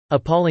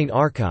Appalling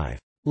archive.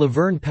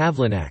 Laverne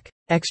Pavlinac.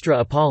 Extra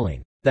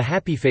appalling. The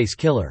Happy Face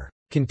Killer.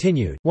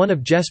 Continued. One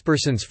of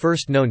Jesperson's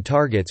first known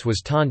targets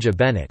was Tanja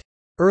Bennett.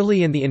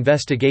 Early in the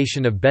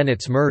investigation of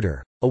Bennett's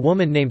murder, a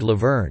woman named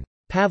Laverne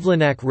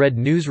Pavlinac read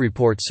news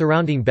reports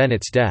surrounding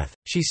Bennett's death.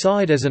 She saw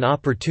it as an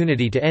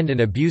opportunity to end an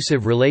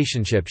abusive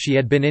relationship she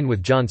had been in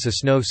with John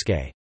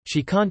Sosnovsky.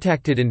 She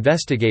contacted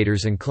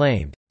investigators and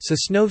claimed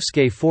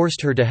Sosnovsky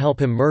forced her to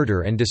help him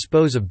murder and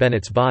dispose of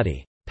Bennett's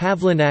body.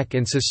 Pavlinac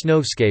and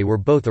Sosnovsky were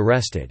both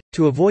arrested.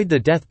 To avoid the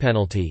death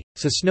penalty,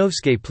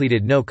 Sosnovsky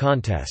pleaded no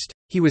contest.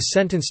 He was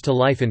sentenced to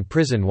life in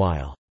prison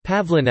while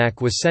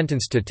Pavlinac was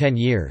sentenced to 10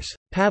 years.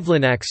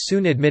 Pavlinac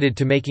soon admitted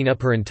to making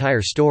up her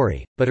entire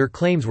story, but her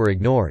claims were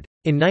ignored.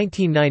 In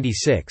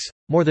 1996,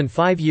 more than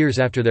 5 years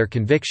after their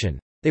conviction,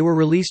 they were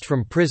released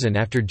from prison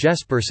after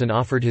Jesperson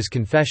offered his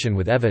confession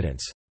with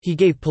evidence. He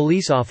gave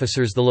police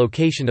officers the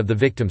location of the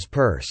victim's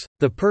purse.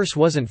 The purse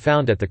wasn't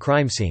found at the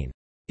crime scene.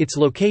 Its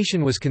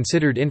location was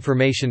considered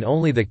information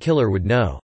only the killer would know.